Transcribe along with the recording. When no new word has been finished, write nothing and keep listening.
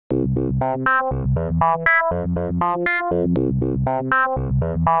Thanks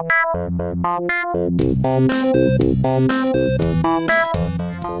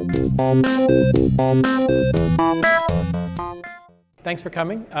for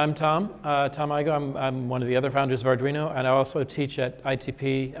coming. I'm Tom Igoe. I'm one of the other founders of Arduino, and I also teach at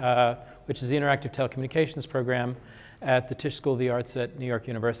ITP, which is the Interactive Telecommunications Program at the Tisch School of the Arts at New York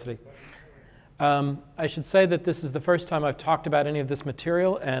University. I should say that this is the first time I've talked about any of this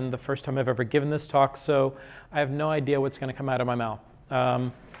material and the first time I've ever given this talk, so I have no idea what's going to come out of my mouth.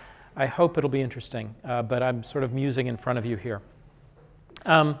 I hope it'll be interesting, but I'm sort of musing in front of you here.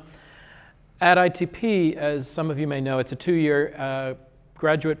 At ITP, as some of you may know, it's a two-year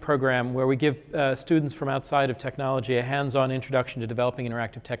graduate program where we give students from outside of technology a hands-on introduction to developing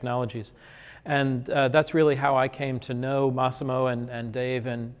interactive technologies. And that's really how I came to know Massimo and Dave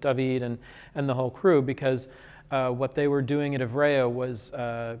and David and the whole crew, because what they were doing at Ivrea was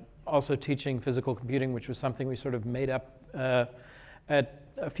also teaching physical computing, which was something we sort of made up at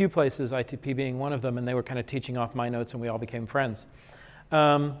a few places, ITP being one of them, and they were kind of teaching off my notes and we all became friends.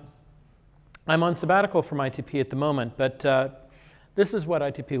 I'm on sabbatical from ITP at the moment, but this is what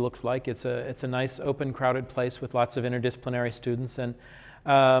ITP looks like. It's a nice, open, crowded place with lots of interdisciplinary students, and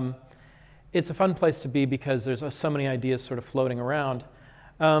it's a fun place to be because there's so many ideas sort of floating around.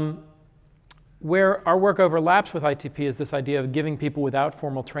 Where our work overlaps with ITP is this idea of giving people without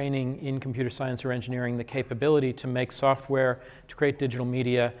formal training in computer science or engineering the capability to make software, to create digital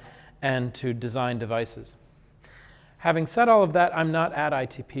media, and to design devices. Having said all of that, I'm not at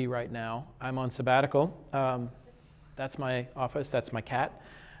ITP right now. I'm on sabbatical. That's my office, that's my cat.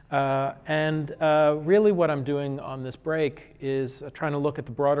 Really what I'm doing on this break is trying to look at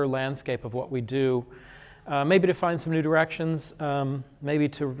the broader landscape of what we do, maybe to find some new directions, maybe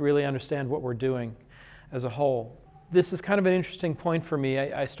to really understand what we're doing as a whole. This is kind of an interesting point for me.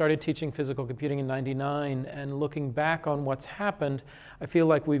 I started teaching physical computing in '99, and looking back on what's happened, I feel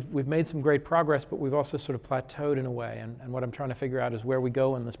like we've made some great progress, but we've also sort of plateaued in a way, and what I'm trying to figure out is where we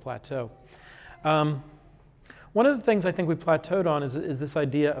go in this plateau. One of the things I think we plateaued on is this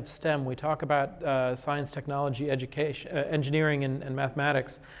idea of STEM. We talk about science, technology, education, engineering, and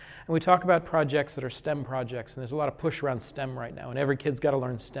mathematics, and we talk about projects that are STEM projects, and there's a lot of push around STEM right now, and every kid's got to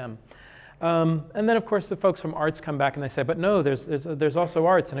learn STEM. And then, of course, the folks from arts come back and they say, but no, there's also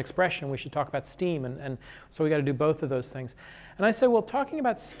arts and expression. We should talk about STEAM, and so we got to do both of those things. And I say, well, talking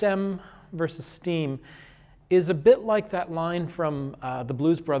about STEM versus STEAM is a bit like that line from the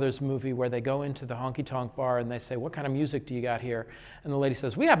Blues Brothers movie where they go into the honky-tonk bar and they say, what kind of music do you got here? And the lady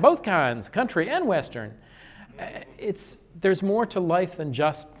says, we have both kinds, country and Western. There's more to life than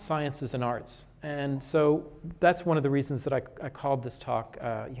just sciences and arts. And so that's one of the reasons that I called this talk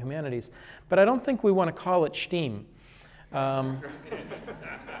Humanities. But I don't think we want to call it STEAM.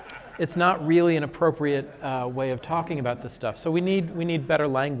 It's not really an appropriate way of talking about this stuff. So we need better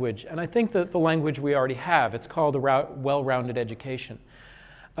language. And I think that the language we already have, it's called a well-rounded education.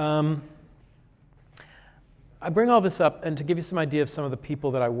 I bring all this up and to give you some idea of some of the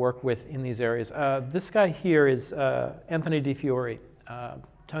people that I work with in these areas. This guy here is Anthony Di Fiore.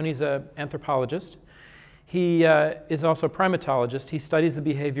 Tony's an anthropologist. He is also a primatologist. He studies the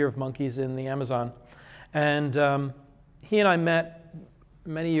behavior of monkeys in the Amazon. And he and I met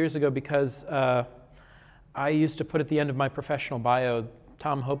many years ago because I used to put at the end of my professional bio,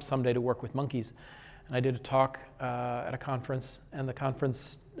 Tom hopes someday to work with monkeys. And I did a talk at a conference, and the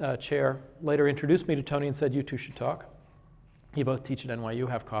conference chair later introduced me to Tony and said, you two should talk. You both teach at NYU,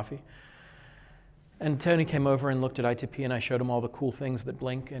 have coffee. And Tony came over and looked at ITP, and I showed him all the cool things that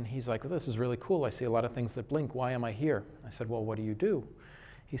blink, and he's like, well, this is really cool. I see a lot of things that blink. Why am I here? I said, well, what do you do?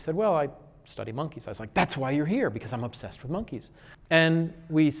 He said, well, I study monkeys. I was like, that's why you're here, because I'm obsessed with monkeys. And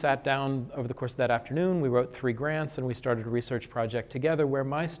we sat down over the course of that afternoon. We wrote 3 grants, and we started a research project together where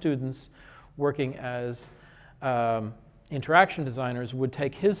my students, working as interaction designers, would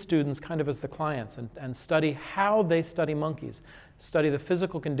take his students kind of as the clients and study how they study monkeys, study the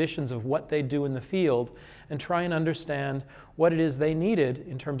physical conditions of what they do in the field, and try and understand what it is they needed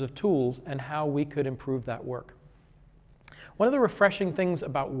in terms of tools and how we could improve that work. One of the refreshing things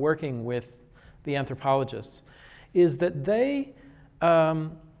about working with the anthropologists is that they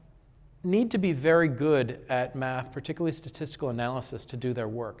need to be very good at math, particularly statistical analysis, to do their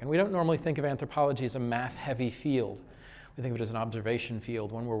work. And we don't normally think of anthropology as a math-heavy field. We think of it as an observation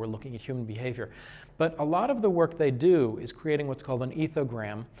field, one where we're looking at human behavior. But a lot of the work they do is creating what's called an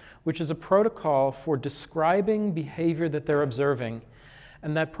ethogram, which is a protocol for describing behavior that they're observing.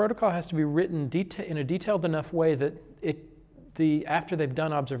 And that protocol has to be written in a detailed enough way that after they've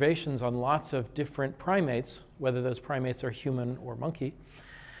done observations on lots of different primates, whether those primates are human or monkey,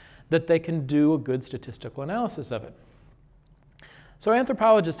 that they can do a good statistical analysis of it. So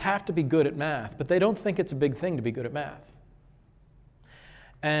anthropologists have to be good at math, but they don't think it's a big thing to be good at math.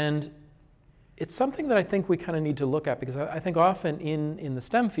 And it's something that I think we kind of need to look at, because I think often in the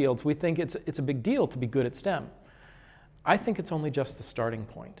STEM fields, we think it's a big deal to be good at STEM. I think it's only just the starting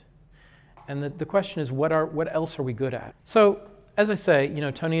point. And the question is, what else are we good at? So, as I say,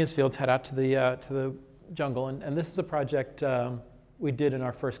 Tony and his fields head out to the jungle, and this is a project we did in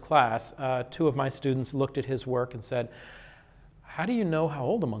our first class. Two of my students looked at his work and said, "How do you know how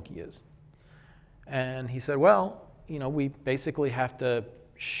old a monkey is?" And he said, "Well, we basically have to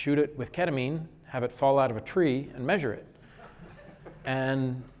shoot it with ketamine, have it fall out of a tree, and measure it.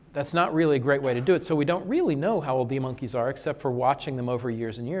 And that's not really a great way to do it. So we don't really know how old the monkeys are, except for watching them over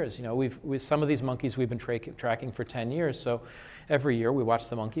years and years. With some of these monkeys we've been tracking for 10 years. So every year we watch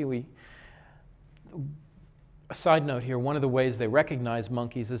the monkey. A side note here, one of the ways they recognize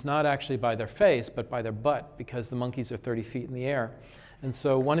monkeys is not actually by their face, but by their butt, because the monkeys are 30 feet in the air. And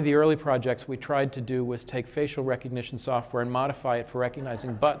so one of the early projects we tried to do was take facial recognition software and modify it for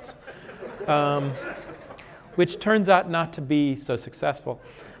recognizing butts, which turns out not to be so successful.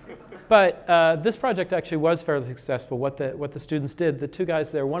 But this project actually was fairly successful. What the students did, the two guys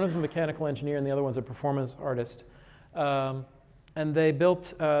there, one of them a mechanical engineer and the other one's a performance artist, and they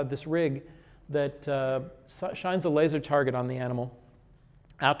built this rig that shines a laser target on the animal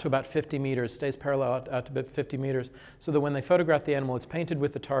out to about 50 meters, stays parallel out to about 50 meters, so that when they photograph the animal, it's painted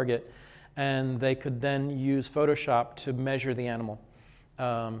with the target, and they could then use Photoshop to measure the animal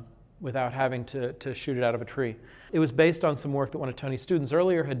without having to shoot it out of a tree. It was based on some work that one of Tony's students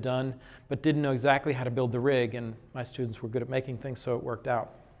earlier had done, but didn't know exactly how to build the rig, and my students were good at making things, so it worked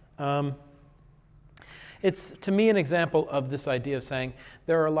out. It's, to me, an example of this idea of saying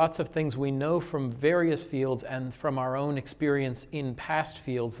there are lots of things we know from various fields and from our own experience in past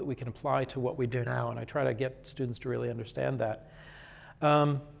fields that we can apply to what we do now, and I try to get students to really understand that.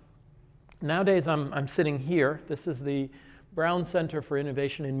 Nowadays, I'm sitting here. This is the Brown Center for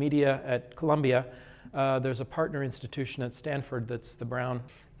Innovation in Media at Columbia. There's a partner institution at Stanford that's the Brown.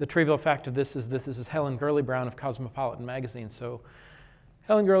 The trivial fact of this is Helen Gurley Brown of Cosmopolitan magazine. So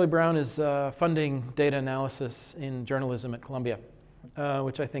Helen Gurley Brown is funding data analysis in journalism at Columbia,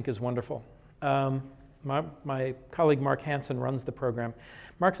 which I think is wonderful. My colleague Mark Hansen runs the program.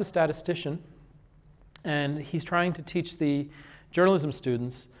 Mark's a statistician, and he's trying to teach the journalism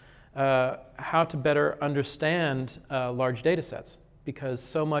students how to better understand large data sets, because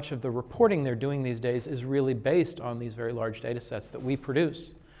so much of the reporting they're doing these days is really based on these very large data sets that we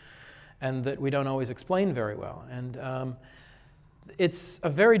produce and that we don't always explain very well. And it's a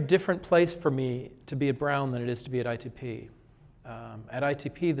very different place for me to be at Brown than it is to be at ITP. At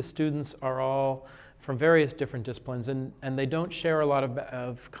ITP, the students are all from various different disciplines, and they don't share a lot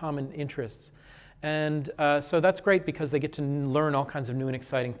of common interests. And so that's great because they get to learn all kinds of new and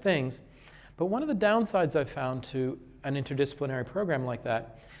exciting things. But one of the downsides I've found to an interdisciplinary program like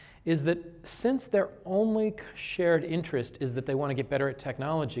that is that since their only shared interest is that they want to get better at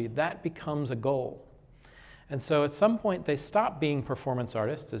technology, that becomes a goal. And so at some point they stop being performance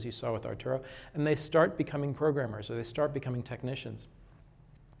artists, as you saw with Arturo, and they start becoming programmers, or they start becoming technicians.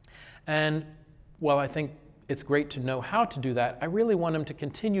 And while I think it's great to know how to do that, I really want them to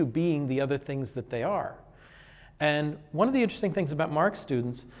continue being the other things that they are. And one of the interesting things about Mark's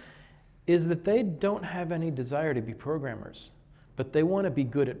students is that they don't have any desire to be programmers, but they want to be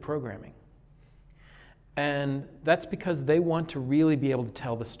good at programming. And that's because they want to really be able to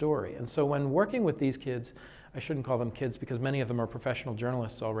tell the story. And so when working with these kids, I shouldn't call them kids because many of them are professional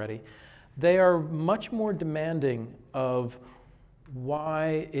journalists already, they are much more demanding of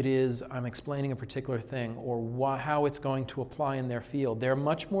why it is I'm explaining a particular thing, or how it's going to apply in their field. They're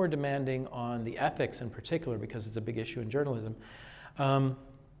much more demanding on the ethics in particular, because it's a big issue in journalism. And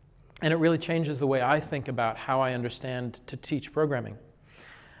it really changes the way I think about how I understand to teach programming.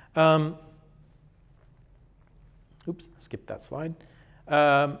 Oops, skipped that slide.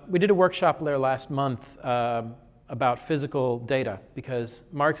 We did a workshop there last month about physical data, because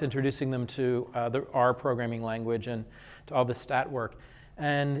Mark's introducing them to the R programming language and to all this stat work.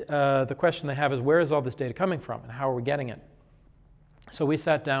 And the question they have is, where is all this data coming from, and how are we getting it? So we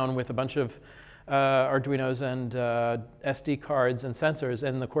sat down with a bunch of Arduinos and SD cards and sensors,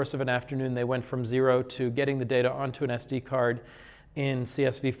 and in the course of an afternoon they went from 0 to getting the data onto an SD card in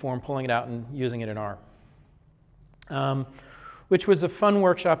CSV form, pulling it out and using it in R. Which was a fun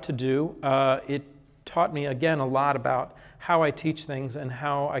workshop to do. It taught me, again, a lot about how I teach things and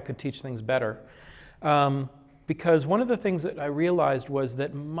how I could teach things better. Because one of the things that I realized was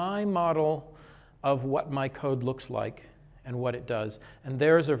that my model of what my code looks like and what it does, and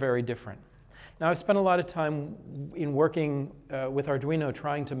theirs are very different. Now, I've spent a lot of time in working with Arduino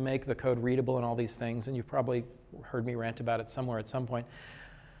trying to make the code readable and all these things, and you've probably heard me rant about it somewhere at some point.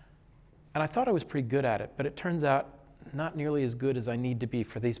 And I thought I was pretty good at it, but it turns out not nearly as good as I need to be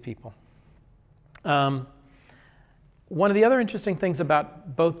for these people. One of the other interesting things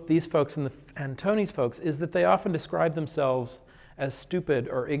about both these folks and Tony's folks is that they often describe themselves as stupid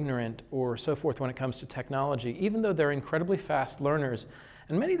or ignorant or so forth when it comes to technology, even though they're incredibly fast learners,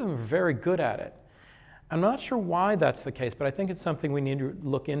 and many of them are very good at it. I'm not sure why that's the case, but I think it's something we need to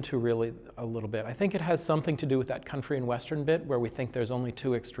look into really a little bit. I think it has something to do with that country and western bit where we think there's only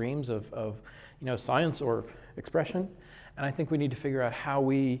two extremes of science or expression, and I think we need to figure out how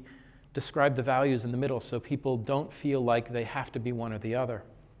we describe the values in the middle so people don't feel like they have to be one or the other.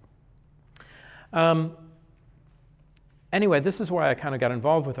 Anyway, this is why I kind of got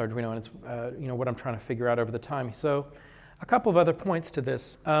involved with Arduino, and it's what I'm trying to figure out over the time. So a couple of other points to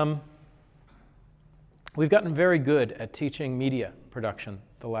this. We've gotten very good at teaching media production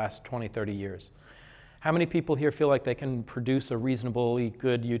the last 20, 30 years. How many people here feel like they can produce a reasonably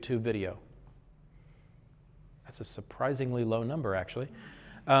good YouTube video? That's a surprisingly low number, actually.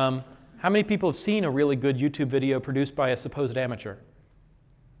 How many people have seen a really good YouTube video produced by a supposed amateur?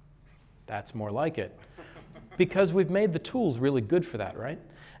 That's more like it. Because we've made the tools really good for that, right?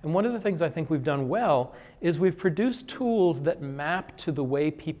 And one of the things I think we've done well is we've produced tools that map to the way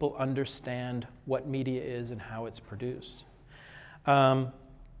people understand what media is and how it's produced. And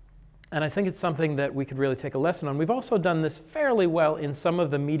I think it's something that we could really take a lesson on. We've also done this fairly well in some of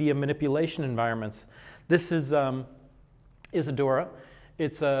the media manipulation environments. This is Isadora.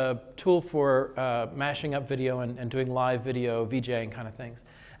 It's a tool for mashing up video and doing live video, VJing kind of things.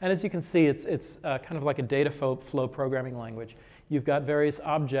 And as you can see, it's kind of like a data flow programming language. You've got various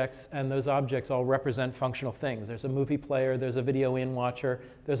objects, and those objects all represent functional things. There's a movie player, there's a video in watcher,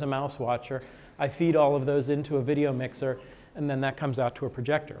 there's a mouse watcher. I feed all of those into a video mixer, and then that comes out to a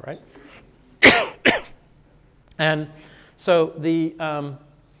projector, right? And so the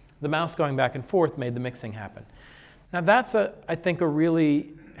mouse going back and forth made the mixing happen. Now that's, I think, a really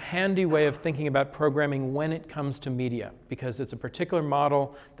handy way of thinking about programming when it comes to media, because it's a particular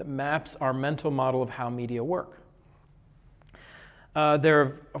model that maps our mental model of how media work.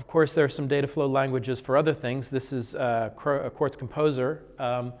 Of course, there are some data flow languages for other things. This is a Quartz Composer,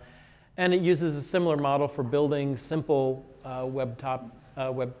 and it uses a similar model for building simple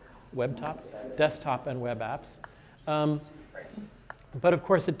desktop and web apps. But of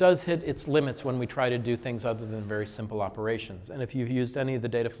course, it does hit its limits when we try to do things other than very simple operations. And if you've used any of the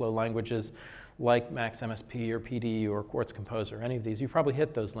data flow languages like MaxMSP or PD or Quartz Composer, any of these, you've probably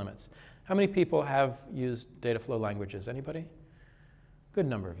hit those limits. How many people have used data flow languages? Anybody? Good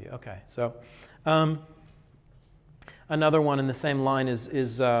number of you. OK. So another one in the same line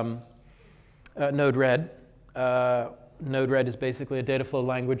is Node-RED. Node-RED is basically a data flow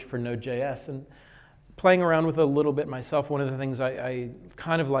language for Node.js. And playing around with it a little bit myself, one of the things I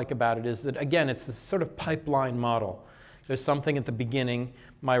kind of like about it is that, again, it's this sort of pipeline model. There's something at the beginning,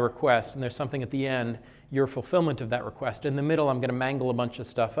 my request, and there's something at the end, your fulfillment of that request. In the middle, I'm going to mangle a bunch of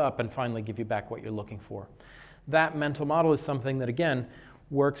stuff up and finally give you back what you're looking for. That mental model is something that, again,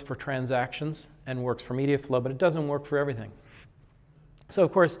 works for transactions and works for media flow, but it doesn't work for everything. So,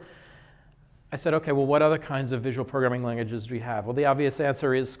 of course, I said, OK, well, what other kinds of visual programming languages do we have? Well, the obvious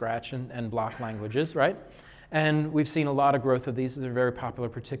answer is Scratch and block languages, right? And we've seen a lot of growth of these. They're very popular,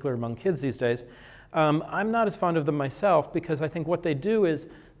 particularly among kids these days. I'm not as fond of them myself because I think what they do is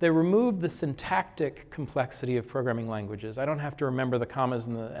they remove the syntactic complexity of programming languages. I don't have to remember the commas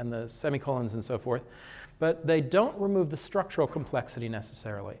and the semicolons and so forth. But they don't remove the structural complexity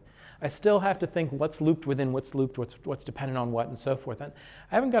necessarily. I still have to think what's looped within what's looped, what's dependent on what, and so forth. And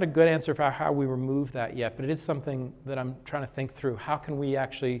I haven't got a good answer for how we remove that yet, but it is something that I'm trying to think through. How can we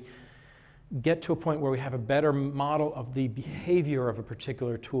actually get to a point where we have a better model of the behavior of a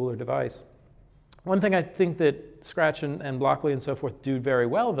particular tool or device? One thing I think that Scratch and Blockly and so forth do very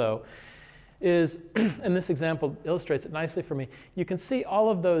well, though, is, and this example illustrates it nicely for me, you can see all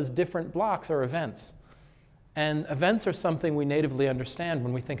of those different blocks are events. And events are something we natively understand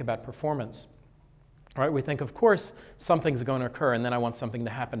when we think about performance. Right? We think, of course, something's going to occur, and then I want something to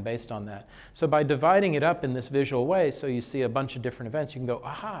happen based on that. So by dividing it up in this visual way, so you see a bunch of different events, you can go,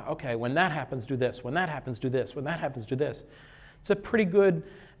 aha, OK, when that happens, do this. When that happens, do this. When that happens, do this. It's a pretty good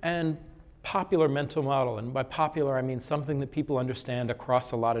and popular mental model. And by popular, I mean something that people understand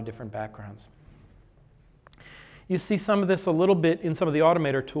across a lot of different backgrounds. You see some of this a little bit in some of the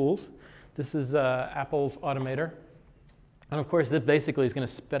automator tools. This is Apple's Automator. And of course, this basically is going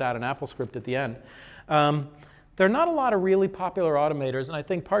to spit out an Apple script at the end. There are not a lot of really popular automators, and I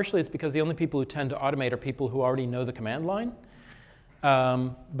think partially it's because the only people who tend to automate are people who already know the command line,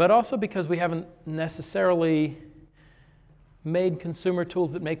 but also because we haven't necessarily made consumer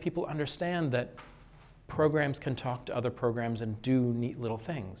tools that make people understand that programs can talk to other programs and do neat little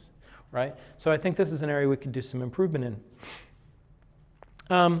things, right? So I think this is an area we could do some improvement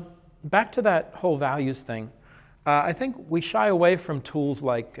in. Back to that whole values thing, I think we shy away from tools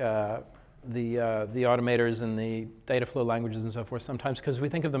like the automators and the data flow languages and so forth sometimes because we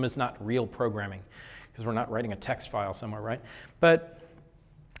think of them as not real programming, because we're not writing a text file somewhere, right? But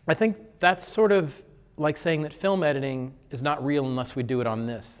I think that's sort of like saying that film editing is not real unless we do it on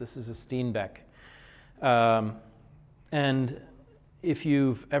this. This is a Steenbeck. And if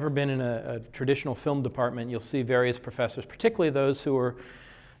you've ever been in a traditional film department, you'll see various professors, particularly those who are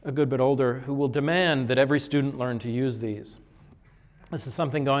a good bit older, who will demand that every student learn to use these. This is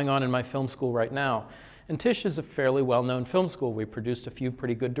something going on in my film school right now. And Tisch is a fairly well-known film school. We produced a few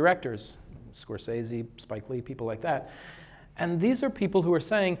pretty good directors, Scorsese, Spike Lee, people like that. And these are people who are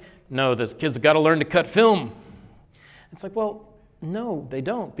saying, no, those kids have got to learn to cut film. It's like, well, no, they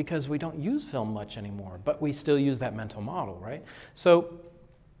don't, because we don't use film much anymore, but we still use that mental model, right? So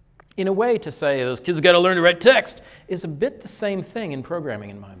in a way, to say those kids have got to learn to write text is a bit the same thing in programming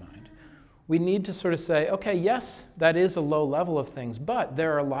in my mind. We need to sort of say, okay, yes, that is a low level of things, but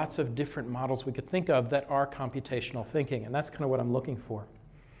there are lots of different models we could think of that are computational thinking, and that's kind of what I'm looking for.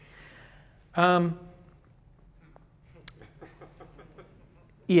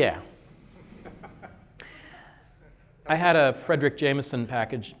 Yeah. I had a Frederick Jameson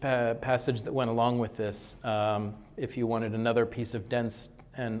passage that went along with this, if you wanted another piece of dense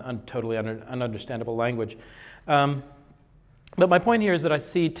and totally ununderstandable language. But my point here is that I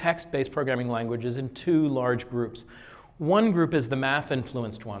see text-based programming languages in two large groups. One group is the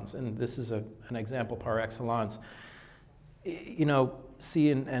math-influenced ones, and this is an example par excellence. You know,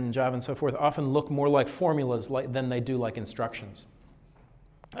 C and Java and so forth often look more like formulas than they do like instructions.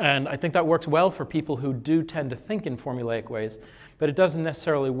 And I think that works well for people who do tend to think in formulaic ways, but it doesn't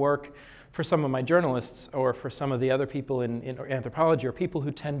necessarily work for some of my journalists or for some of the other people in anthropology or people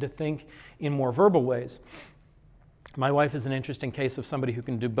who tend to think in more verbal ways. My wife is an interesting case of somebody who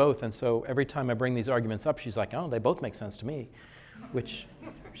can do both, and so every time I bring these arguments up, she's like, oh, they both make sense to me, which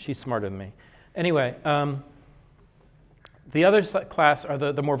she's smarter than me. Anyway, the other class are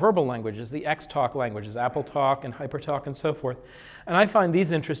the more verbal languages, the X-talk languages, Apple Talk and HyperTalk and so forth. And I find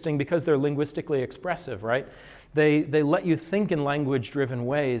these interesting because they're linguistically expressive, right? They let you think in language-driven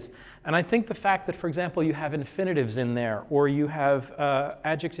ways. And I think the fact that, for example, you have infinitives in there, or you have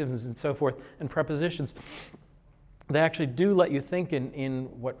adjectives and so forth, and prepositions, they actually do let you think in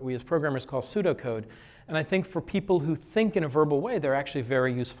what we as programmers call pseudocode. And I think for people who think in a verbal way, they're actually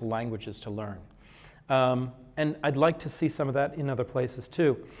very useful languages to learn. And I'd like to see some of that in other places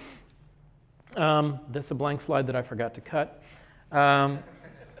too. That's a blank slide that I forgot to cut.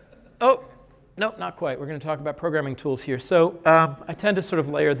 Oh, no, not quite. We're going to talk about programming tools here. So I tend to sort of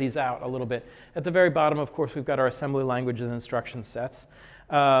layer these out a little bit. At the very bottom, of course, we've got our assembly languages and instruction sets.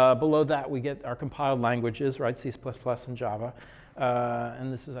 Below that, we get our compiled languages, right, C++ and Java.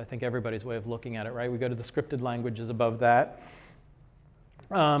 And this is, I think, everybody's way of looking at it, right? We go to the scripted languages above that.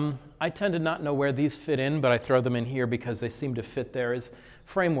 I tend to not know where these fit in, but I throw them in here because they seem to fit there as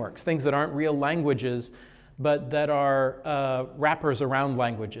frameworks, things that aren't real languages, but that are wrappers around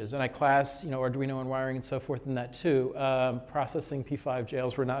languages. And I class, Arduino and wiring and so forth in that too. Processing, P5,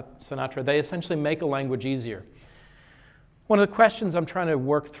 Jails, Sinatra, they essentially make a language easier. One of the questions I'm trying to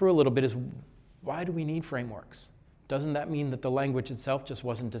work through a little bit is, why do we need frameworks? Doesn't that mean that the language itself just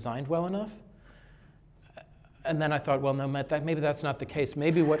wasn't designed well enough? And then I thought, well, no, maybe that's not the case.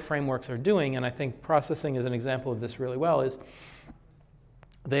 Maybe what frameworks are doing, and I think processing is an example of this really well, is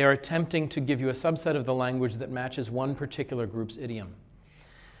they are attempting to give you a subset of the language that matches one particular group's idiom.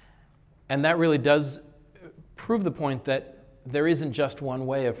 And that really does prove the point that there isn't just one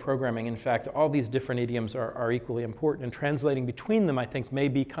way of programming. In fact, all these different idioms are equally important, and translating between them, I think, may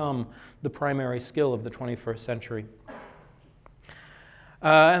become the primary skill of the 21st century.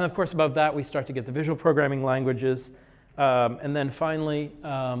 And of course, above that, we start to get the visual programming languages. And then finally,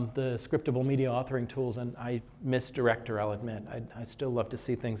 the scriptable media authoring tools. And I miss Director, I'll admit. I still love to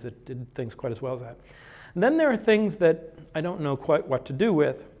see things that did things quite as well as that. And then there are things that I don't know quite what to do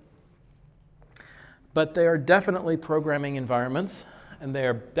with. But they are definitely programming environments, and they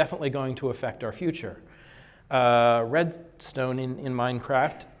are definitely going to affect our future. Redstone in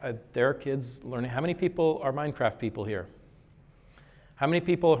Minecraft, there are kids learning. How many people are Minecraft people here? How many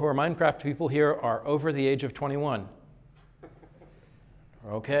people who are Minecraft people here are over the age of 21?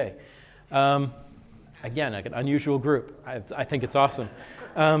 Okay. Again, like an unusual group. I think it's awesome.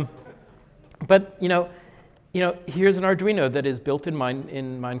 But here's an Arduino that is built in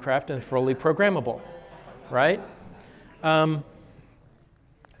Minecraft and fully programmable, right? And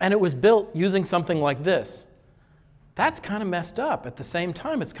it was built using something like this. That's kind of messed up. At the same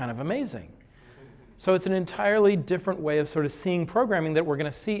time, it's kind of amazing. So it's an entirely different way of sort of seeing programming that we're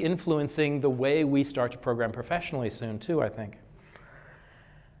going to see influencing the way we start to program professionally soon, too, I think.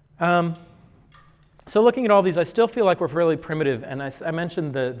 So looking at all these, I still feel like we're really primitive. And I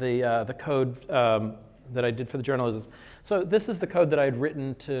mentioned the code that I did for the journalism. So this is the code that I had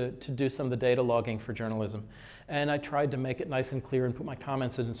written to do some of the data logging for journalism. And I tried to make it nice and clear and put my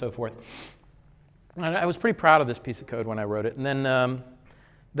comments in and so forth. And I was pretty proud of this piece of code when I wrote it. And then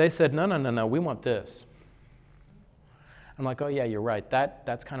they said, no, we want this. I'm like, oh, yeah, you're right.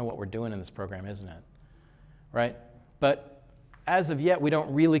 That's kind of what we're doing in this program, isn't it? Right? But as of yet, we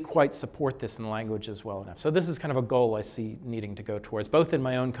don't really quite support this in the languages well enough. So this is kind of a goal I see needing to go towards, both in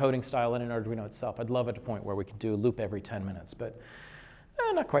my own coding style and in Arduino itself. I'd love at a point where we could do a loop every 10 minutes, but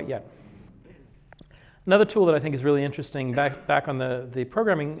not quite yet. Another tool that I think is really interesting, back on the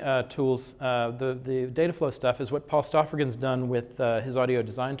programming tools, the data flow stuff, is what Paul Stoffergen's done with his audio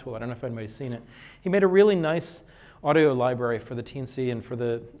design tool. I don't know if anybody's seen it. He made a really nice audio library for the TNC and for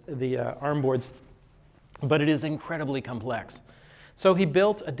the ARM boards, but it is incredibly complex. So he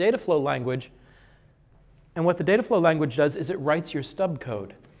built a data flow language, and what the data flow language does is it writes your stub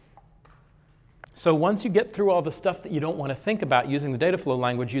code. So once you get through all the stuff that you don't want to think about using the data flow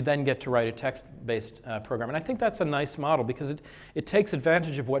language, you then get to write a text-based program. And I think that's a nice model because it takes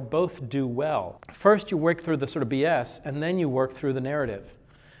advantage of what both do well. First, you work through the sort of BS, and then you work through the narrative.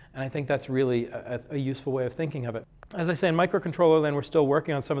 And I think that's really a useful way of thinking of it. As I say, in microcontroller land, we're still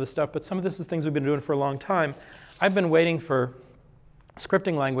working on some of this stuff, but some of this is things we've been doing for a long time. I've been waiting for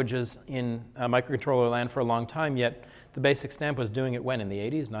scripting languages in microcontroller land for a long time, yet the basic stamp was doing it when? In the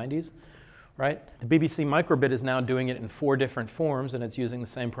 80s, 90s? Right? The BBC microbit is now doing it in 4 different forms, and it's using the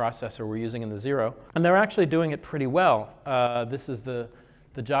same processor we're using in the Zero. And they're actually doing it pretty well. This is the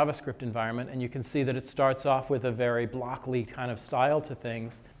JavaScript environment, and you can see that it starts off with a very blockly kind of style to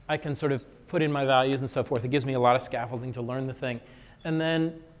things. I can sort of put in my values and so forth. It gives me a lot of scaffolding to learn the thing. And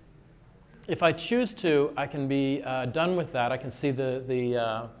then if I choose to, I can be done with that. I can see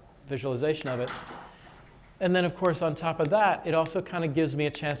the visualization of it. And then, of course, on top of that, it also kind of gives me a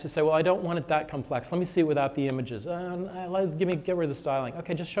chance to say, well, I don't want it that complex. Let me see it without the images. Get rid of the styling.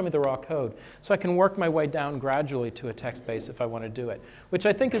 OK, just show me the raw code. So I can work my way down gradually to a text base if I want to do it, which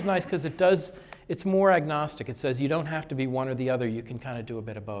I think is nice because it's more agnostic. It says you don't have to be one or the other. You can kind of do a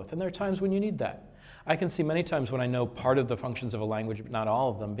bit of both. And there are times when you need that. I can see many times when I know part of the functions of a language, but not all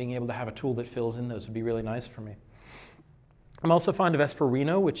of them, being able to have a tool that fills in those would be really nice for me. I'm also fond of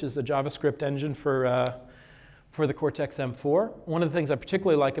Esperino, which is a JavaScript engine for the Cortex-M4. One of the things I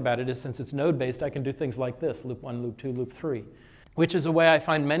particularly like about it is since it's node-based, I can do things like this, loop 1, loop 2, loop 3, which is a way I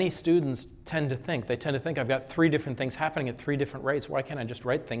find many students tend to think. They tend to think I've got 3 different things happening at 3 different rates. Why can't I just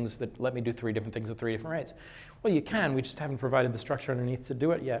write things that let me do 3 different things at 3 different rates? Well, you can. We just haven't provided the structure underneath to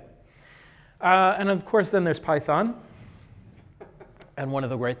do it yet. And of course, then there's Python. And one of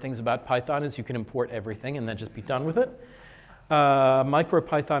the great things about Python is you can import everything and then just be done with it.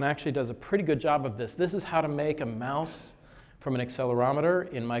 MicroPython actually does a pretty good job of this. This is how to make a mouse from an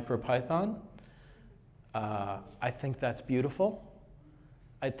accelerometer in MicroPython. I think that's beautiful.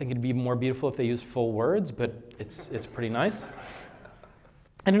 I think it'd be more beautiful if they used full words, but it's pretty nice.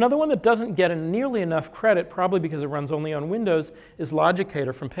 And another one that doesn't get nearly enough credit, probably because it runs only on Windows, is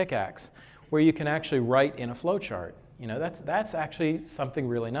Logicator from Pickaxe, where you can actually write in a flowchart. You know, that's actually something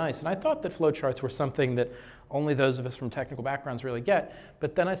really nice. And I thought that flowcharts were something that only those of us from technical backgrounds really get.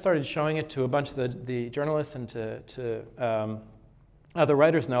 But then I started showing it to a bunch of the journalists and to other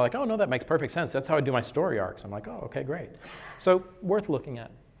writers, and they're like, oh, no, that makes perfect sense. That's how I do my story arcs. I'm like, oh, OK, great. So worth looking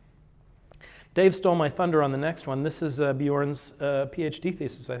at. Dave stole my thunder on the next one. This is Bjorn's PhD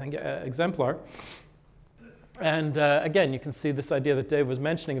thesis, I think, exemplar. And again, you can see this idea that Dave was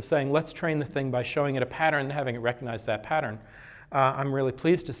mentioning of saying, let's train the thing by showing it a pattern and having it recognize that pattern. I'm really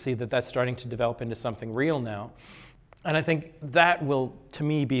pleased to see that that's starting to develop into something real now. And I think that will, to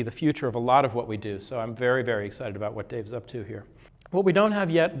me, be the future of a lot of what we do. So I'm very, very excited about what Dave's up to here. What we don't have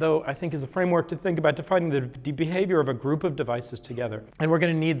yet, though, I think is a framework to think about defining the behavior of a group of devices together. And we're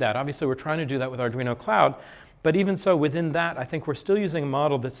going to need that. Obviously, we're trying to do that with Arduino Cloud. But even so, within that, I think we're still using a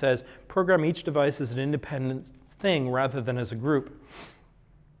model that says program each device as an independent thing rather than as a group.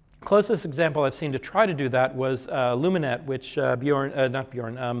 Closest example I've seen to try to do that was Luminet, which Jan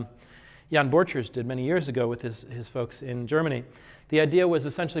Borchers did many years ago with his folks in Germany. The idea was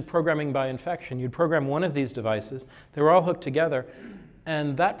essentially programming by infection. You'd program one of these devices, they were all hooked together,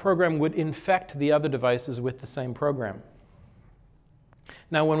 and that program would infect the other devices with the same program.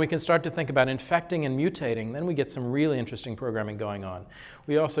 Now, when we can start to think about infecting and mutating, then we get some really interesting programming going on.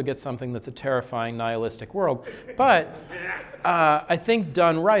 We also get something that's a terrifying, nihilistic world. But I think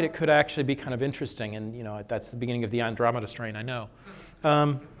done right, it could actually be kind of interesting. And you know, that's the beginning of the Andromeda strain, I know.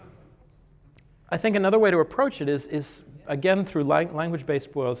 I think another way to approach it is again, through language-based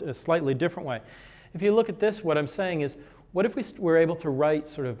spoils in a slightly different way. If you look at this, what I'm saying is, what if we were able to write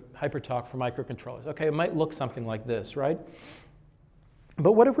sort of hypertalk for microcontrollers? Okay, it might look something like this, right?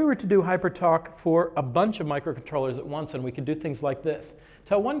 But what if we were to do hypertalk for a bunch of microcontrollers at once, and we could do things like this?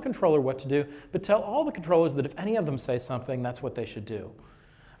 Tell one controller what to do, but tell all the controllers that if any of them say something, that's what they should do.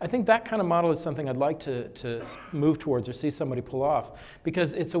 I think that kind of model is something I'd like to move towards or see somebody pull off,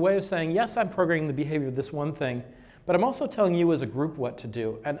 because it's a way of saying, yes, I'm programming the behavior of this one thing, but I'm also telling you as a group what to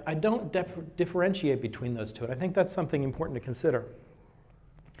do, and I don't differentiate between those two, and I think that's something important to consider.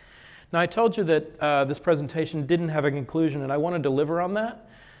 Now, I told you that this presentation didn't have a conclusion, and I want to deliver on that.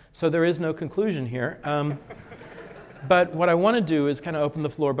 So there is no conclusion here. But what I want to do is kind of open the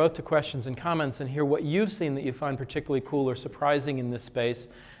floor both to questions and comments and hear what you've seen that you find particularly cool or surprising in this space,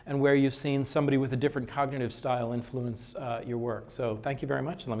 and where you've seen somebody with a different cognitive style influence your work. So thank you very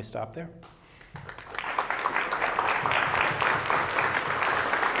much, and let me stop there.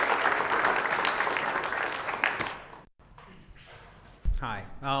 Hi.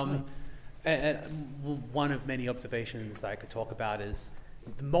 One of many observations that I could talk about is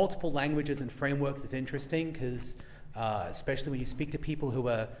multiple languages and frameworks is interesting because especially when you speak to people who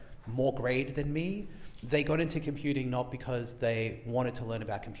are more grade than me, they got into computing not because they wanted to learn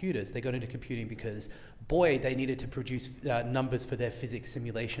about computers. They got into computing because, boy, they needed to produce numbers for their physics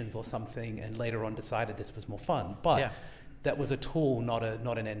simulations or something, and later on decided this was more fun. But that was a tool, not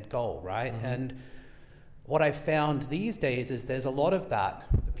an end goal, right? Mm-hmm. And what I've found these days is there's a lot of that.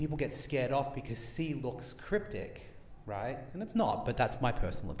 People get scared off because C looks cryptic, right? And it's not, but that's my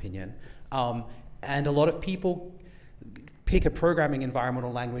personal opinion. And a lot of people pick a programming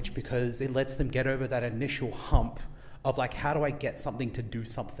environmental language because it lets them get over that initial hump of like, how do I get something to do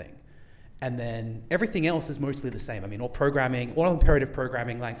something? And then everything else is mostly the same. I mean, all programming, all imperative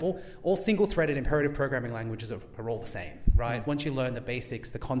programming language, all single-threaded imperative programming languages are all the same, right? Mm. Once you learn the basics,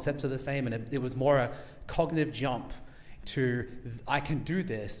 the concepts are the same, and it was more a cognitive jump to I can do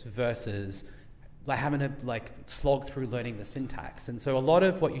this versus like having to like slog through learning the syntax. And so a lot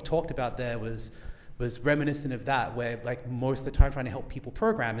of what you talked about there was reminiscent of that, where like most of the time trying to help people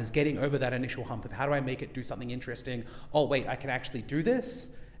program is getting over that initial hump of how do I make it do something interesting? Oh wait, I can actually do this.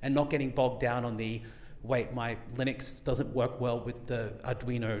 And not getting bogged down on the, wait, my Linux doesn't work well with the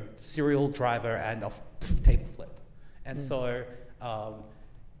Arduino serial driver and a table flip. And so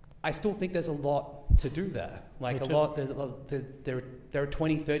I still think there's a lot to do there. Like there are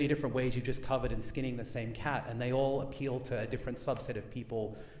 20, 30 different ways you just covered in skinning the same cat, and they all appeal to a different subset of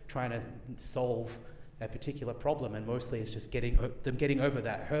people trying to solve a particular problem, and mostly it's just getting over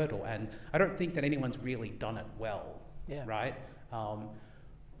that hurdle. And I don't think that anyone's really done it well, right?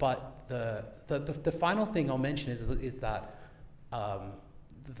 But the final thing I'll mention is that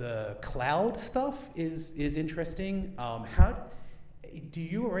the cloud stuff is interesting. How do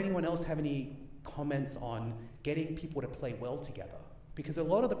you or anyone else have any comments on getting people to play well together? Because a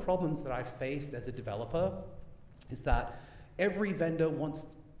lot of the problems that I've faced as a developer is that every vendor wants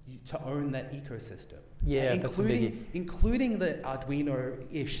to own that ecosystem. Yeah, including the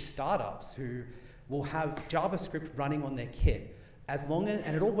Arduino-ish startups who will have JavaScript running on their kit. As long as,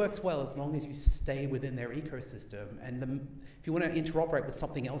 and it all works well as long as you stay within their ecosystem. And if you want to interoperate with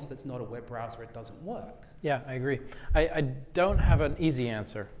something else that's not a web browser, it doesn't work. Yeah, I agree. I don't have an easy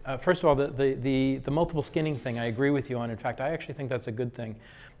answer. First of all, the multiple skinning thing, I agree with you on. In fact, I actually think that's a good thing.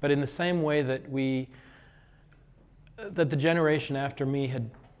 But in the same way that that the generation after me had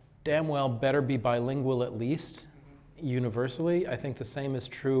damn well better be bilingual at least, universally, I think the same is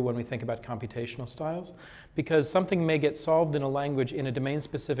true when we think about computational styles, because something may get solved in a language, in a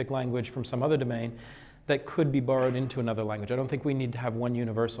domain-specific language from some other domain that could be borrowed into another language. I don't think we need to have one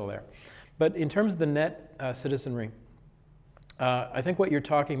universal there. But in terms of the net citizenry, I think what you're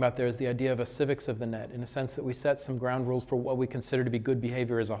talking about there is the idea of a civics of the net, in a sense that we set some ground rules for what we consider to be good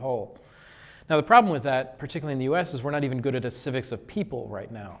behavior as a whole. Now the problem with that, particularly in the US, is we're not even good at a civics of people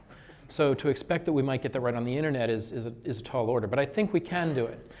right now. So to expect that we might get that right on the internet is a tall order. But I think we can do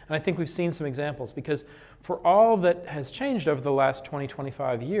it. And I think we've seen some examples, because for all that has changed over the last 20,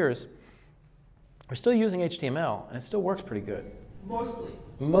 25 years, we're still using HTML, and it still works pretty good. Mostly.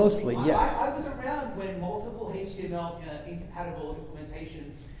 Mostly, yes. I was around when multiple HTML incompatible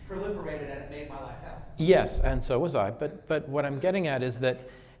implementations proliferated and it made my life hell. Yes, and so was I. But what I'm getting at is that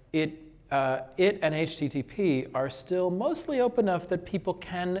it and HTTP are still mostly open enough that people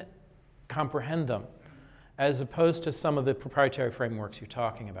can comprehend them, as opposed to some of the proprietary frameworks you're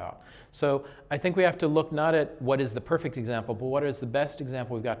talking about. So I think we have to look not at what is the perfect example, but what is the best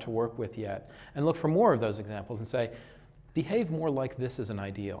example we've got to work with yet, and look for more of those examples and say, behave more like this as an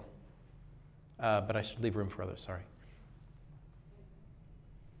ideal. But I should leave room for others, sorry.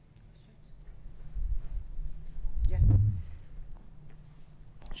 Yeah.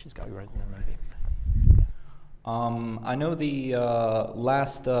 She's got me right there, maybe. I know the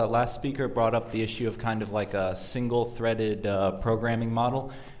last speaker brought up the issue of kind of like a single-threaded programming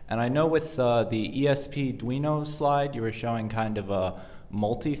model, and I know with the ESP Arduino slide you were showing kind of a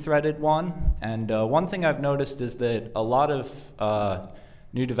multi-threaded one, and one thing I've noticed is that a lot of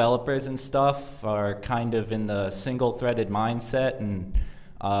new developers and stuff are kind of in the single-threaded mindset and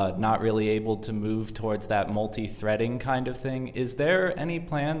not really able to move towards that multi-threading kind of thing. Is there any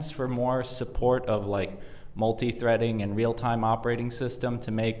plans for more support of like multi-threading and real-time operating system to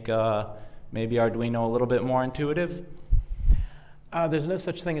make maybe Arduino a little bit more intuitive? There's no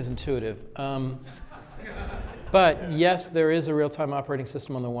such thing as intuitive. But yes, there is a real-time operating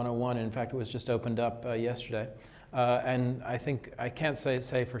system on the 101. And in fact, it was just opened up yesterday. And I think, I can't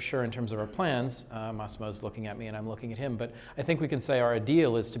say for sure in terms of our plans. Massimo's looking at me and I'm looking at him. But I think we can say our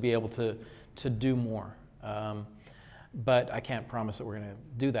ideal is to be able to do more. But I can't promise that we're going to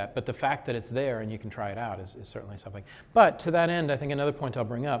do that. But the fact that it's there and you can try it out is certainly something. But to that end, I think another point I'll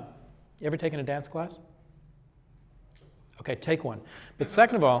bring up, you ever taken a dance class? Okay, take one. But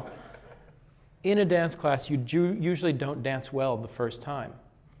second of all, in a dance class, you usually don't dance well the first time.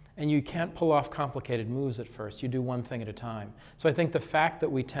 And you can't pull off complicated moves at first. You do one thing at a time. So I think the fact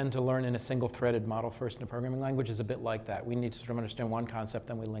that we tend to learn in a single-threaded model first in a programming language is a bit like that. We need to sort of understand one concept,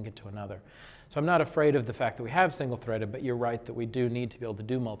 then we link it to another. So I'm not afraid of the fact that we have single-threaded, but you're right that we do need to be able to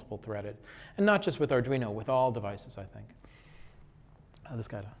do multiple-threaded. And not just with Arduino, with all devices, I think. This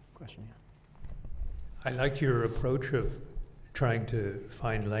guy had a question here. I like your approach of trying to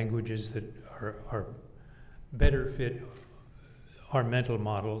find languages that are better fit our mental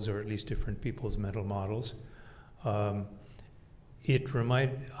models, or at least different people's mental models. I'm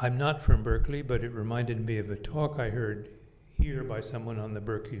not from Berkeley, but it reminded me of a talk I heard here by someone on the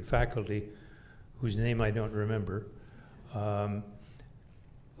Berkeley faculty, whose name I don't remember,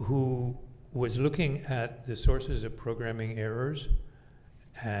 who was looking at the sources of programming errors,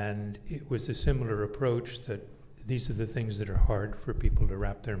 and it was a similar approach that these are the things that are hard for people to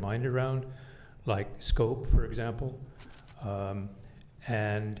wrap their mind around, like scope, for example.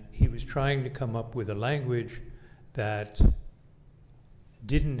 And he was trying to come up with a language that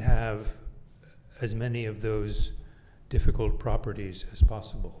didn't have as many of those difficult properties as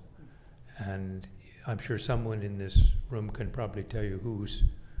possible. And I'm sure someone in this room can probably tell you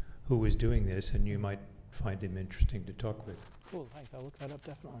who was doing this, and you might find him interesting to talk with. Cool, thanks. I'll look that up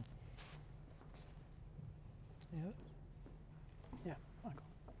definitely. Yeah. Yeah, Michael.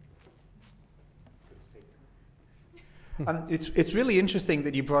 It's really interesting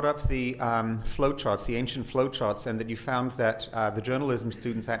that you brought up the flowcharts, the ancient flowcharts, and that you found that the journalism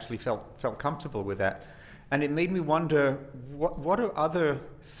students actually felt comfortable with that. And it made me wonder, what are other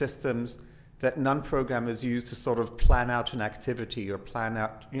systems that non-programmers use to sort of plan out an activity or plan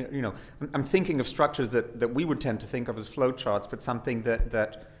out, you know, I'm thinking of structures that we would tend to think of as flowcharts, but something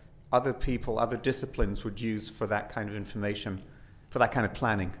that other people, other disciplines would use for that kind of information, for that kind of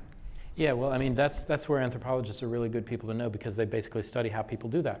planning. Yeah, well, I mean, that's where anthropologists are really good people to know, because they basically study how people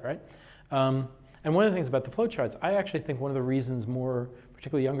do that, right? And one of the things about the flowcharts, I actually think one of the reasons more,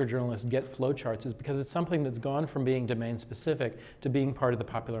 particularly younger journalists, get flowcharts is because it's something that's gone from being domain-specific to being part of the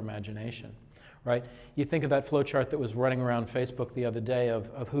popular imagination, right? You think of that flowchart that was running around Facebook the other day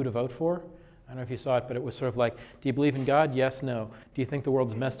of who to vote for. I don't know if you saw it, but it was sort of like, do you believe in God? Yes, no. Do you think the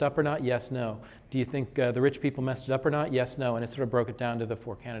world's messed up or not? Yes, no. Do you think the rich people messed it up or not? Yes, no. And it sort of broke it down to the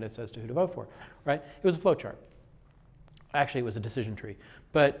 4 candidates as to who to vote for, right? It was a flowchart. Actually, it was a decision tree.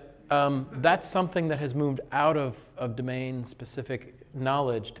 But that's something that has moved out of domain-specific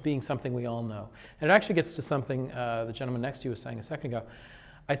knowledge to being something we all know. And it actually gets to something the gentleman next to you was saying a second ago.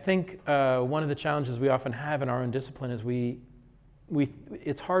 I think one of the challenges we often have in our own discipline is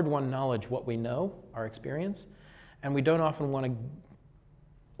it's hard-won knowledge what we know, our experience, and we don't often want to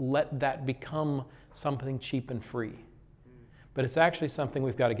let that become something cheap and free. But it's actually something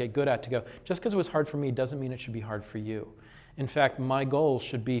we've got to get good at, to go, just because it was hard for me doesn't mean it should be hard for you. In fact, my goal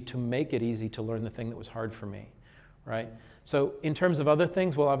should be to make it easy to learn the thing that was hard for me, right? So in terms of other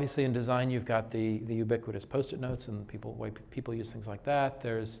things, well, obviously in design, you've got the ubiquitous Post-it notes and way people use things like that.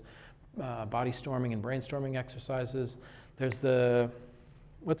 There's body storming and brainstorming exercises. There's the,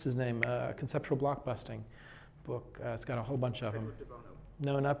 what's his name, conceptual blockbusting book. It's got a whole bunch of them.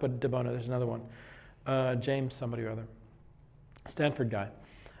 No, not but De Bono. There's another one. James somebody or other. Stanford guy.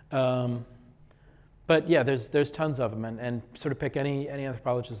 But yeah, there's tons of them, and sort of pick any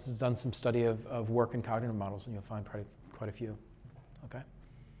anthropologist that's done some study of work in cognitive models, and you'll find quite a few. Okay.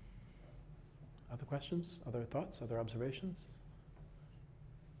 Other questions? Other thoughts? Other observations?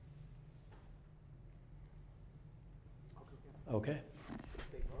 Okay.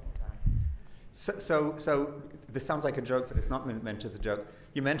 So this sounds like a joke, but it's not meant as a joke.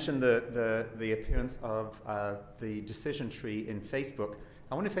 You mentioned the appearance of the decision tree in Facebook.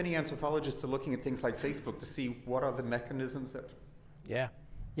 I wonder if any anthropologists are looking at things like Facebook to see what are the mechanisms that... Yeah.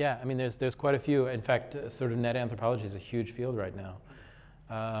 I mean, there's quite a few. In fact, sort of net anthropology is a huge field right now.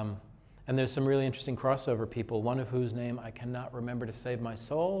 And there's some really interesting crossover people, one of whose name I cannot remember to save my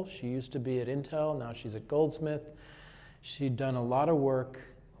soul. She used to be at Intel, now she's at Goldsmith. She'd done a lot of work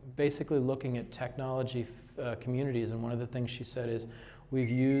basically looking at technology communities, and one of the things she said is, we've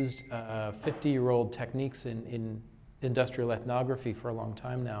used 50-year-old techniques in industrial ethnography for a long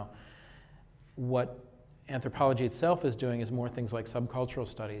time now. What anthropology itself is doing is more things like subcultural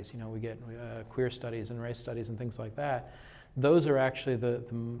studies. You know, we get queer studies and race studies and things like that. Those are actually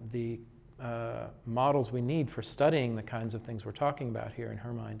the models we need for studying the kinds of things we're talking about here in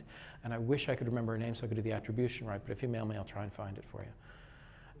her mind. And I wish I could remember her name so I could do the attribution right, but if you mail me, I'll try and find it for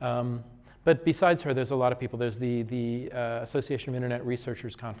you. But besides her, there's a lot of people. There's the Association of Internet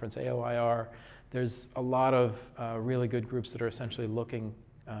Researchers Conference, AOIR. There's a lot of really good groups that are essentially looking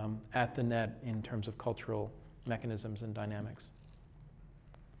at the net in terms of cultural mechanisms and dynamics.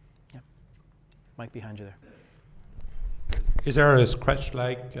 Yeah. Mike behind you there. Is there a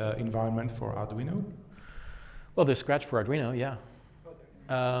Scratch-like environment for Arduino? Well, there's Scratch for Arduino, yeah.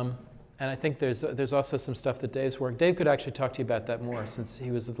 And I think there's also some stuff that Dave's worked. Dave could actually talk to you about that more, since he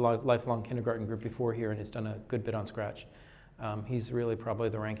was at the lifelong kindergarten group before here and has done a good bit on Scratch. He's really probably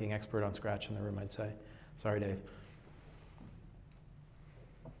the ranking expert on Scratch in the room, I'd say. Sorry, Dave.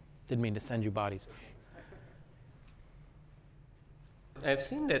 Didn't mean to send you bodies. I've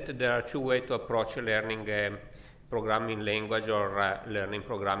seen that there are two ways to approach learning programming language or learning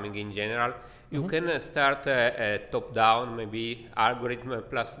programming in general. You can start top-down, maybe algorithm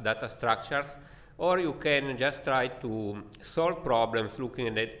plus data structures, or you can just try to solve problems looking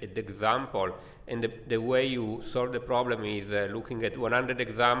at the example. And the way you solve the problem is looking at 100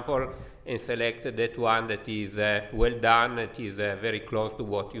 examples and select that one that is well done, that is very close to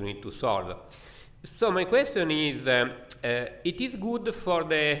what you need to solve. So my question is, it is good for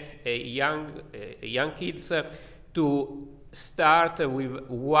the young kids to start with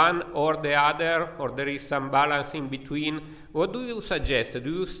one or the other, or there is some balance in between? What do you suggest? Do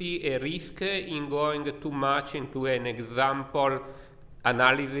you see a risk in going too much into an example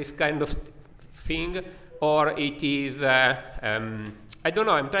analysis kind of thing, or it is, I don't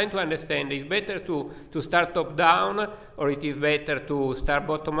know, I'm trying to understand, is better to start top down, or it is better to start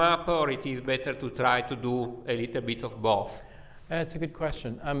bottom up, or it is better to try to do a little bit of both? That's a good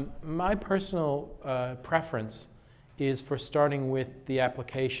question. My personal preference is for starting with the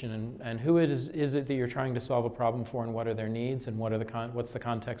application and who is it that you're trying to solve a problem for, and what are their needs, and what's the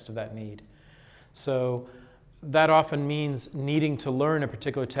context of that need. So that often means needing to learn a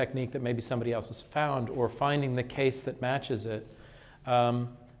particular technique that maybe somebody else has found, or finding the case that matches it.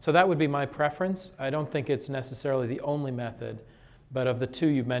 So that would be my preference. I don't think it's necessarily the only method, but of the two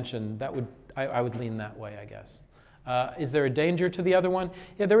you've mentioned, I would lean that way, I guess. Is there a danger to the other one?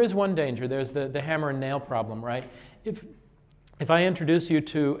 Yeah, there is one danger. There's the hammer and nail problem, right? If I introduce you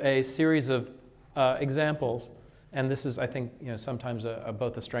to a series of examples, and this is, I think, sometimes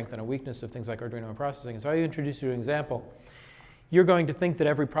both a strength and a weakness of things like Arduino processing, is I introduce you to an example, you're going to think that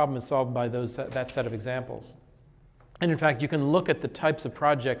every problem is solved by that set of examples. And in fact, you can look at the types of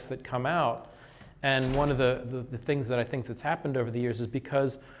projects that come out, and one of the things that I think that's happened over the years is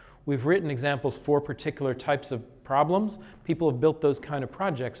because we've written examples for particular types of problems, people have built those kind of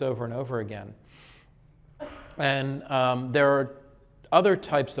projects over and over again. And there are other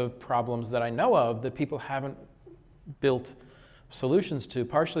types of problems that I know of that people haven't built solutions to,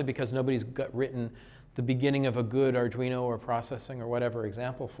 partially because nobody's written the beginning of a good Arduino or processing or whatever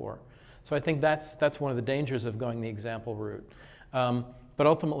example for. So I think that's one of the dangers of going the example route. But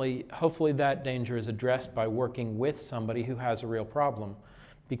ultimately, hopefully that danger is addressed by working with somebody who has a real problem.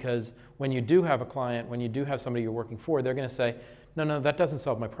 Because when you do have a client, when you do have somebody you're working for, they're going to say, no, that doesn't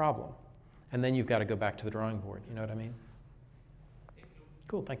solve my problem. And then you've got to go back to the drawing board. You know what I mean?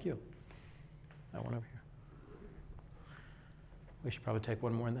 Cool, thank you. That one over here. We should probably take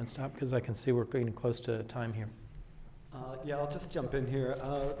one more and then stop, because I can see we're getting close to time here. Yeah, I'll just jump in here.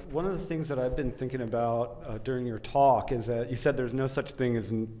 One of the things that I've been thinking about during your talk is that you said there's no such thing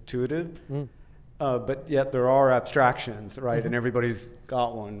as intuitive, but yet there are abstractions, right? And everybody's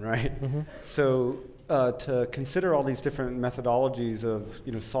got one, right? So to consider all these different methodologies of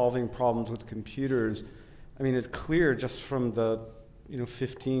solving problems with computers, I mean, it's clear just from the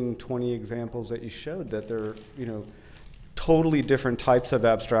 15, 20 examples that you showed that they're totally different types of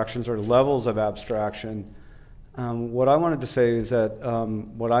abstractions or levels of abstraction. What I wanted to say is that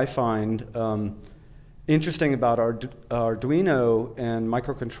what I find interesting about Arduino and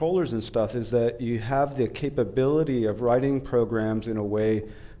microcontrollers and stuff is that you have the capability of writing programs in a way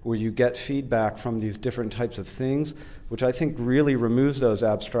where you get feedback from these different types of things, which I think really removes those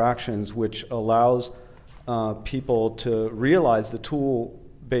abstractions, which allows people to realize the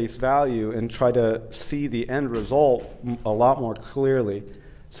tool-based value and try to see the end result a lot more clearly.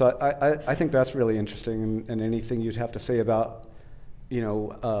 So I think that's really interesting, and anything you'd have to say about,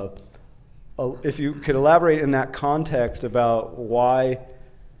 if you could elaborate in that context about why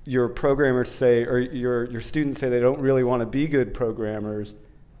your programmers say, or your students say they don't really want to be good programmers,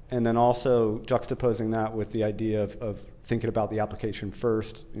 and then also juxtaposing that with the idea of thinking about the application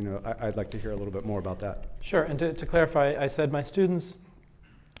first. I'd like to hear a little bit more about that. Sure, and to clarify, I said my students,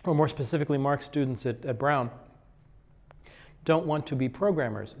 or more specifically Mark's students at Brown, don't want to be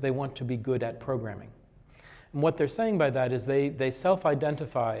programmers. They want to be good at programming. And what they're saying by that is they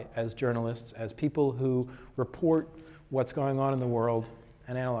self-identify as journalists, as people who report what's going on in the world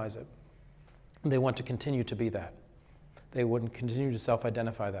and analyze it. And they want to continue to be that. They wouldn't continue to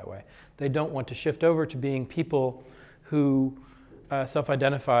self-identify that way. They don't want to shift over to being people who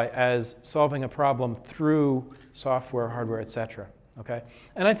self-identify as solving a problem through software, hardware, etc. Okay?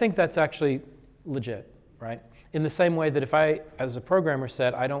 And I think that's actually legit, right? In the same way that if I, as a programmer,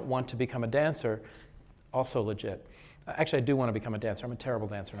 said I don't want to become a dancer, also legit. Actually, I do want to become a dancer. I'm a terrible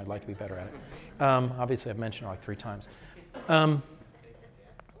dancer, and I'd like to be better at it. Obviously, I've mentioned it like 3 times.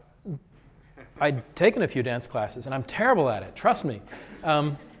 I'd taken a few dance classes, and I'm terrible at it, trust me.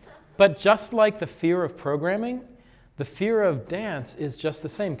 But just like the fear of programming, the fear of dance is just the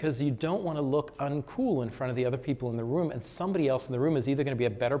same, because you don't want to look uncool in front of the other people in the room, and somebody else in the room is either going to be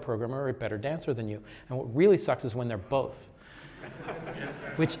a better programmer or a better dancer than you. And what really sucks is when they're both,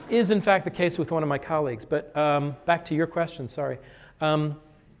 which is in fact the case with one of my colleagues. But back to your question, sorry.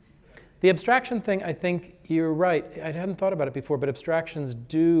 The abstraction thing, I think you're right. I hadn't thought about it before, but abstractions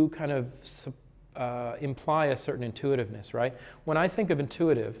do kind of imply a certain intuitiveness, right? When I think of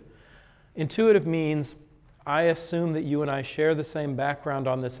intuitive means I assume that you and I share the same background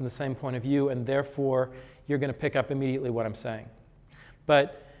on this and the same point of view, and therefore you're going to pick up immediately what I'm saying.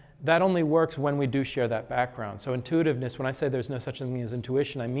 But that only works when we do share that background. So intuitiveness, when I say there's no such thing as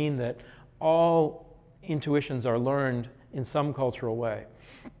intuition, I mean that all intuitions are learned in some cultural way.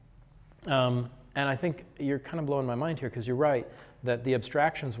 And I think you're kind of blowing my mind here, because you're right, that the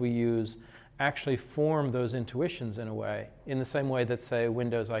abstractions we use actually form those intuitions in a way, in the same way that, say,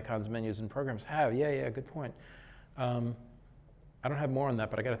 Windows icons, menus, and programs have. Yeah, good point. I don't have more on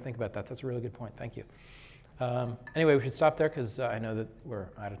that, but I got to think about that. That's a really good point. Thank you. Anyway, we should stop there, because I know that we're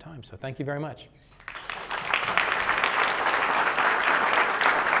out of time. So thank you very much.